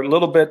 We're a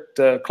little bit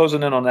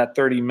closing in on that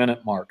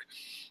 30-minute mark.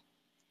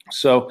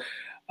 So,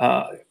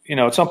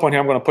 at some point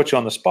here, I'm going to put you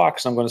on the spot,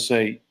 because I'm going to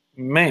say,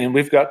 man,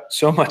 we've got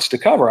so much to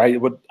cover.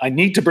 I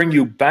need to bring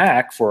you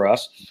back for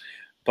us.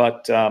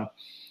 But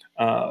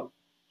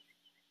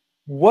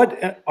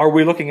what are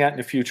we looking at in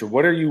the future?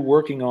 What are you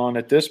working on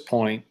at this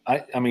point?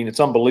 I mean,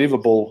 it's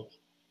unbelievable,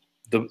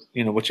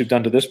 what you've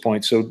done to this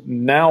point. So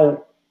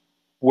now,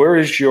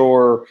 where's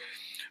your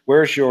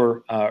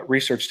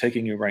research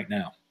taking you right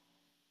now?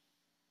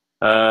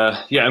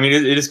 Yeah, I mean,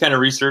 it is kind of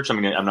research. I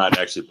mean, I'm not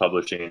actually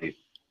publishing any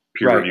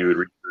peer-reviewed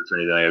research or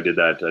anything. I did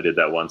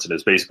that once, and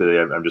it's basically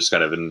I'm just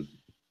kind of in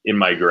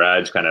my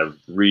garage, kind of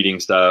reading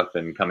stuff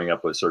and coming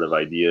up with sort of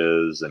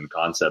ideas and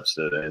concepts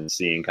and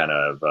seeing kind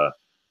of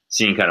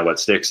what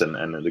sticks.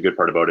 And the good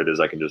part about it is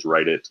I can just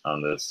write it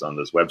on this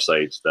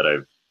website that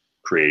I've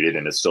created,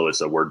 and it's a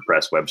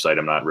WordPress website.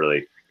 I'm not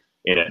really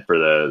in it for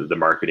the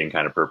marketing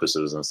kind of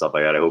purposes and stuff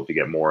like that. I hope to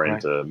get more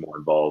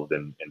involved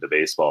into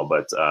baseball,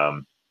 but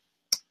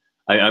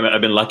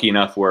I've been lucky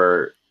enough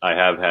where I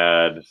have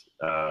had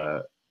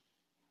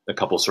a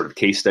couple sort of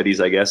case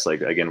studies, I guess.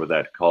 Like again, with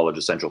that College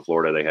of Central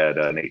Florida, they had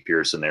Nate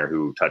Pearson there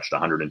who touched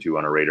 102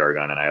 on a radar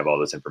gun, and I have all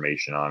this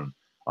information on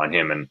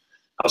him and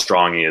how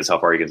strong he is, how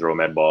far he can throw a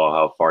med ball,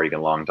 how far he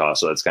can long toss.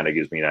 So that's kind of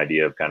gives me an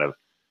idea of kind of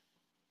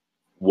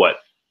what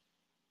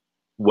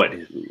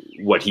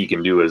he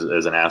can do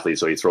as an athlete.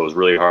 So he throws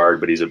really hard,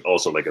 but he's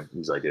also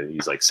he's like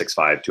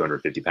 6'5",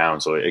 250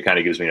 pounds. So it kind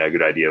of gives me a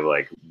good idea of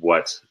like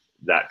what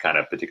that kind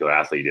of particular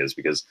athlete is,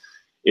 because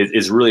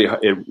it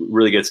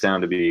really gets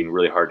down to being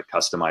really hard to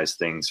customize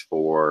things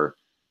for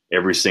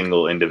every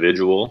single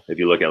individual. If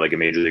you look at like a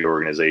major league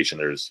organization,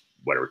 there's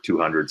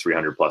 200,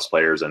 300 plus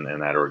players in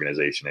that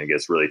organization. It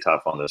gets really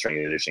tough on the strength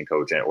and conditioning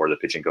coach or the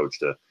pitching coach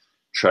to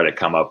try to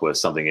come up with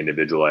something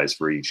individualized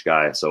for each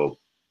guy. So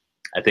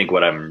I think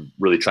what I'm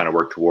really trying to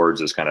work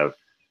towards is kind of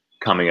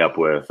coming up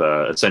with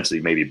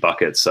essentially maybe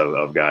buckets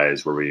of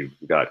guys where we've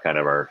got kind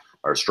of our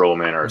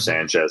Stroman, our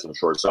Sanchez, and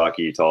short,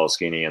 stocky, tall,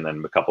 skinny, and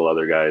then a couple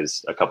other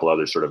guys, a couple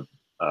other sort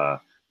of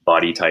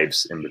body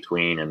types in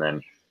between, and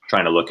then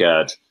trying to look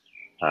at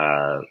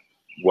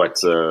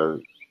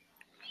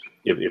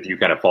if you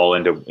kind of fall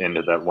into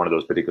that one of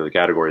those particular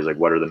categories, like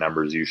what are the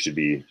numbers you should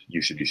be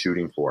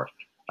shooting for.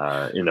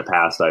 In the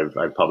past,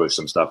 I've published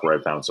some stuff where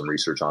I found some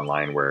research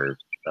online where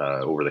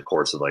over the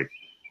course of like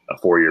a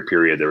 4-year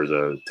period, there was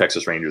a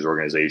Texas Rangers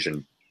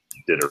organization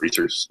did a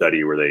research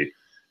study where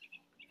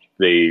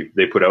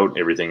they put out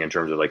everything in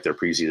terms of like their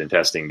preseason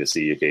testing to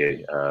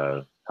see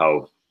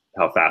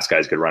how fast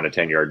guys could run a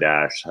 10-yard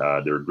dash,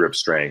 their grip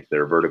strength,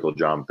 their vertical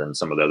jump, and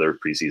some of the other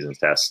preseason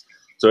tests.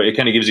 So it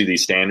kind of gives you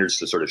these standards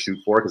to sort of shoot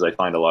for, because I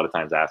find a lot of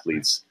times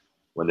athletes,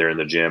 when they're in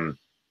the gym,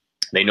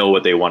 they know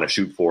what they want to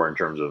shoot for in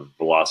terms of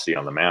velocity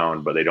on the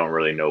mound, but they don't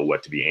really know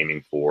what to be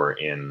aiming for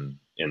in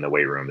the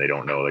weight room. They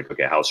don't know, like,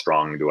 okay, how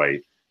strong do I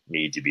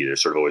need to be? They're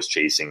sort of always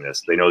chasing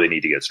this. They know they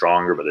need to get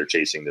stronger, but they're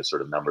chasing this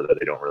sort of number that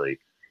they don't really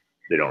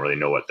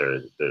know what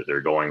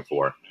they're going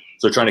for.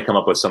 So trying to come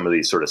up with some of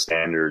these sort of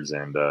standards.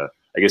 And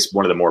I guess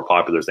one of the more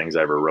popular things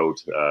I ever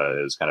wrote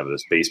is kind of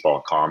this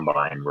baseball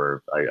combine,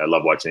 where I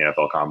love watching the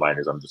NFL combine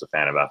because I'm just a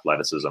fan of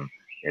athleticism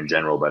in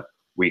general. But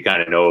we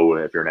kind of know,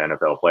 if you're an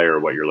NFL player,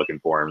 what you're looking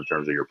for in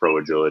terms of your pro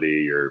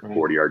agility, your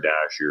 40-yard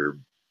dash, your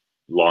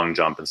long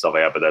jump and stuff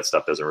like that. But that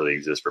stuff doesn't really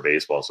exist for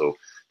baseball. So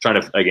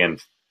trying to, again,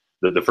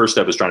 the first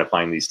step is trying to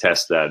find these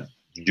tests that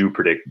do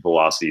predict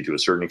velocity to a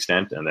certain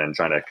extent, and then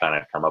trying to kind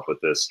of come up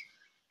with this,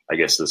 I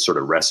guess, this sort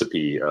of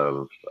recipe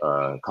of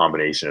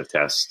combination of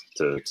tests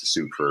to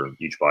suit for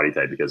each body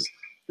type. Because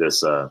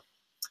this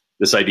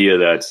idea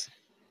that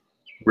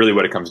really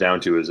what it comes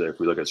down to is, if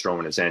we look at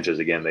Stroman and Sanchez,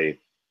 again,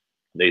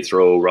 they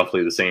throw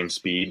roughly the same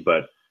speed,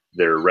 but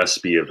their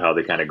recipe of how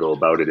they kind of go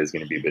about it is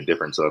going to be a bit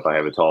different. So if I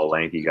have a tall,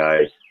 lanky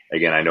guy,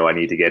 again, I know I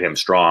need to get him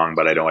strong,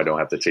 but I don't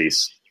have to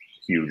chase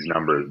huge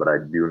numbers. But I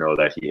do know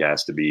that he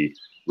has to be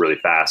really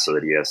fast, so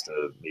that he has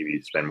to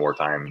maybe spend more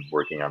time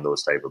working on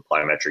those type of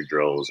plyometric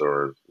drills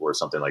or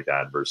something like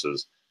that,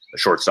 versus a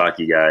short,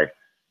 stocky guy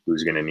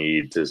who's going to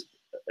need to,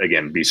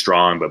 again, be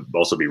strong, but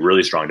also be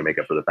really strong to make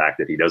up for the fact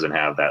that he doesn't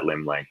have that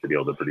limb length to be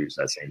able to produce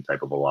that same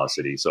type of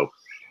velocity. So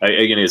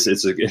again, it's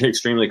an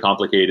extremely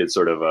complicated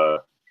sort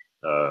of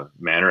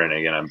manner. And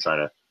again, I'm trying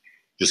to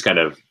just kind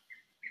of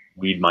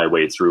weed my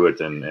way through it,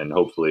 and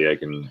hopefully I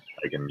can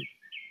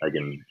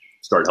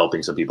start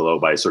helping some people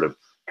out by sort of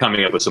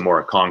coming up with some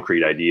more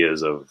concrete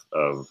ideas of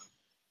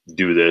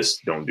do this,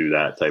 don't do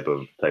that type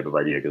of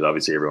idea. Because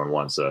obviously everyone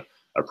wants a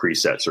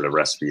preset sort of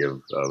recipe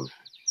of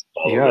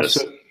all of this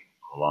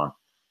along.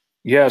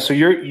 Yeah. So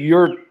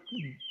you're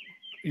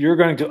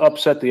going to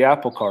upset the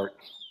apple cart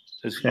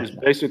is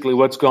basically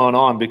what's going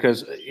on.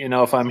 Because,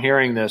 if I'm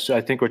hearing this,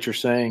 I think what you're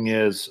saying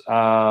is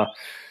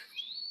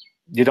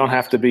you don't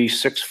have to be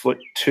 6'2",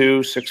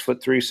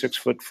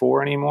 6'3",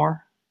 6'4"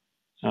 anymore.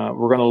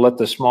 We're going to let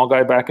the small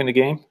guy back in the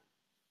game.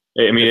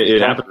 I mean, it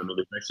happens. I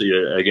mean, actually,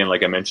 again,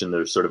 like I mentioned,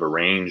 there's sort of a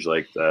range.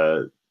 Like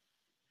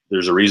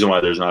there's a reason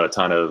why there's not a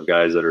ton of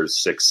guys that are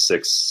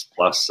 6'6"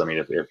 plus. I mean,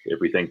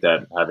 if we think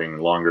that having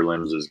longer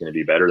limbs is going to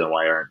be better, then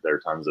why aren't there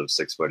tons of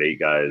 6'8"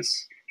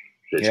 guys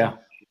pitching? Yeah.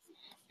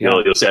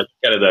 You'll see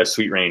kind of the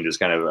sweet range is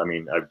kind of. I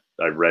mean,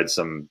 I've read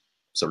some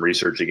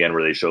research again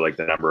where they show like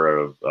the number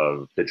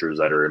of pitchers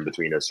that are in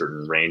between a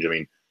certain range. I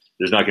mean,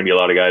 there's not going to be a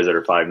lot of guys that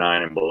are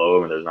 5'9" and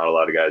below, and there's not a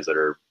lot of guys that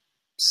are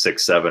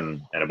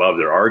 6'7" and above.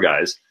 There are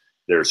guys.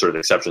 There are sort of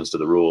exceptions to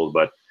the rule,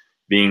 but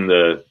being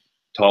the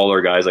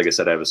taller guys, like I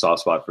said, I have a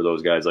soft spot for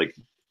those guys. Like,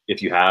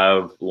 if you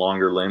have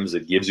longer limbs,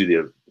 it gives you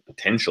the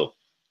potential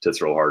to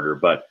throw harder,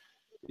 but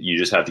you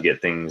just have to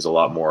get things a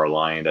lot more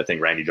aligned. I think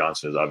Randy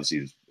Johnson is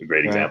obviously a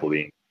great example,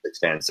 being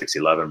 6'10",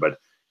 6'11", but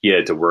he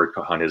had to work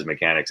on his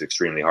mechanics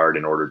extremely hard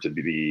in order to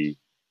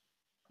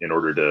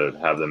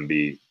have them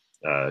be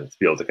to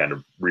be able to kind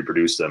of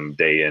reproduce them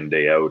day in,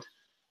 day out.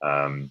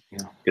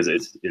 Because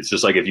it's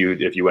just like if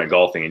you went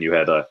golfing and you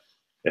had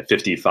a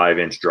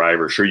 55-inch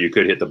driver. Sure, you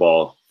could hit the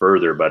ball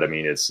further, but I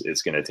mean, it's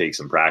going to take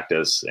some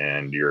practice,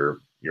 and your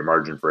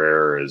margin for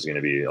error is going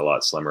to be a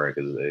lot slimmer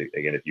because,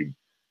 again, if you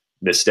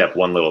misstep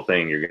one little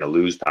thing, you're going to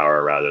lose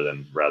power rather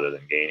than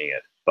gaining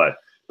it. But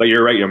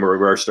you're right.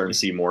 We're starting to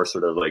see more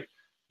sort of like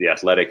the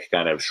athletic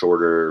kind of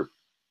shorter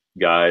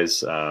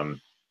guys.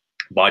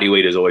 Body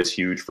weight is always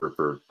huge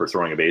for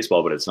throwing a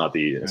baseball, but it's not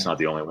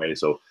the only way.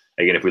 So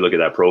again, if we look at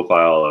that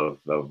profile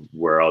of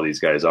where all these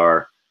guys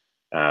are,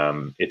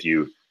 if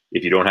you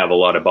don't have a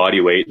lot of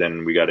body weight,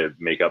 then we got to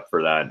make up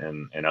for that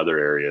in other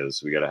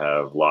areas. We got to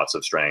have lots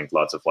of strength,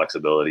 lots of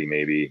flexibility,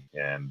 maybe,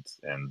 and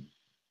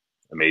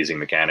amazing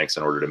mechanics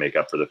in order to make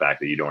up for the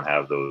fact that you don't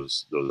have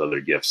those other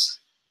gifts.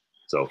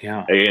 So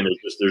again,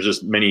 there's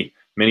just many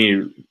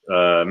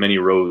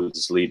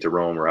roads lead to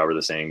Rome, or however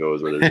the saying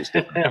goes, where there's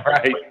just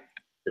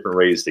different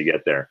ways to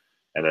get there,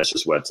 and that's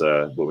just what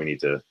we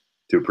need to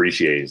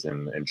appreciate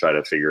and try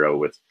to figure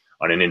out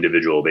on an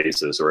individual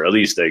basis, or at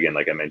least, again,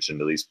 like I mentioned,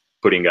 at least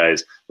putting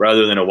guys,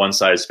 rather than a one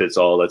size fits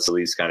all, let's at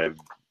least kind of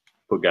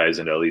put guys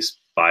into at least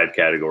 5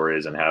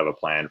 categories and have a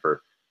plan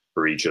for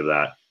each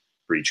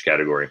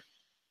category.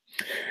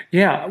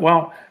 Yeah.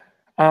 Well,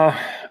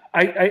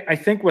 I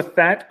think with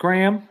that,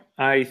 Graeme,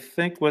 I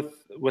think with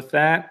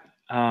that,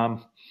 I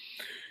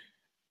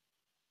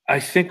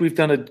think we've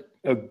done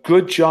a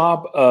good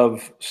job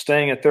of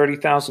staying at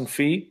 30,000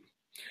 feet.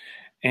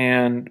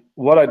 And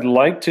what I'd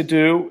like to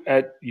do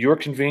at your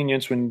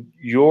convenience,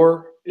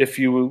 if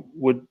you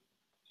would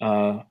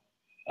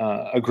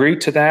agree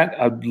to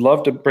that, I'd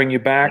love to bring you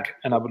back,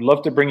 and I would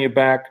love to bring you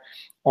back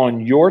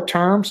on your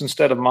terms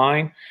instead of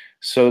mine.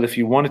 So that if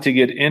you wanted to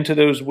get into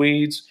those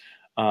weeds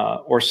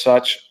or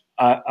such,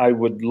 I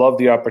would love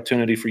the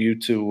opportunity for you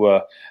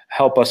to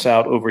help us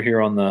out over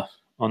here on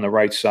the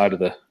right side of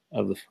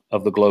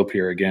the globe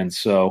here again.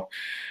 So.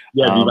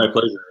 Yeah, it'd be my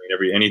pleasure.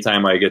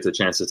 Anytime I get the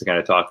chance to kind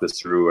of talk this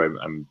through,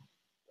 I'm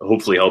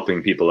hopefully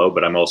helping people out,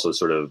 but I'm also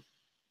sort of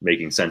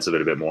making sense of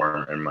it a bit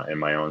more in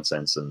my own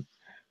sense, and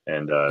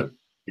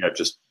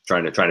just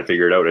trying to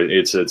figure it out.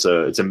 It's a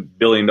 $1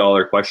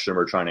 billion question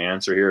we're trying to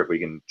answer here. If we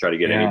can try to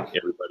get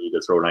everybody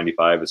to throw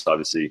 95, it's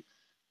obviously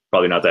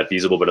probably not that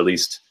feasible, but at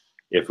least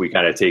if we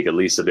kind of take at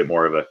least a bit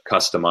more of a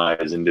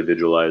customized,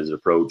 individualized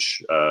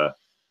approach,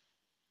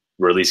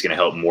 we're at least going to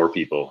help more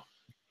people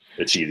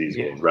achieve these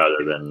goals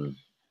rather than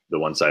the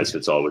one size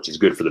fits all, which is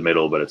good for the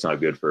middle, but it's not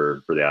good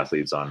for the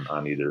athletes on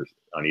either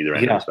end of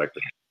the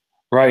spectrum.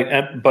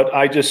 Right. But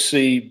I just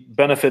see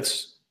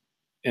benefits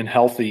in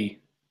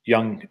healthy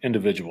young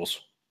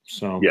individuals.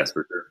 So yes,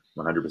 for sure.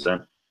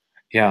 100%.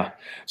 Yeah.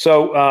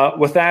 So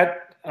with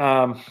that,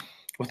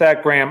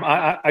 Graeme,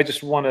 I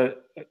just want to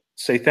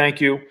say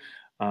thank you.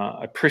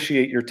 I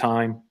appreciate your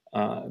time.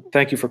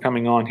 Thank you for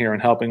coming on here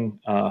and helping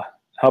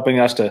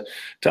us to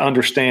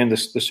understand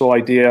this whole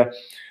idea,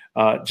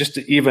 just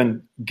to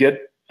even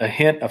get a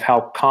hint of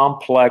how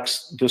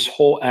complex this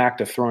whole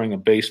act of throwing a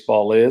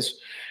baseball is.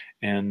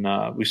 And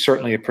we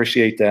certainly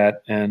appreciate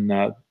that.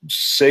 And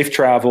safe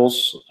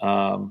travels,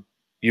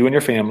 you and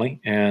your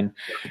family, and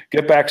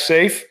get back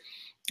safe.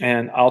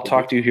 And I'll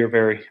talk to you here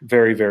very,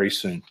 very, very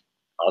soon.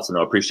 Awesome.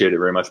 I appreciate it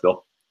very much,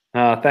 Bill.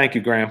 Thank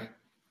you, Graeme.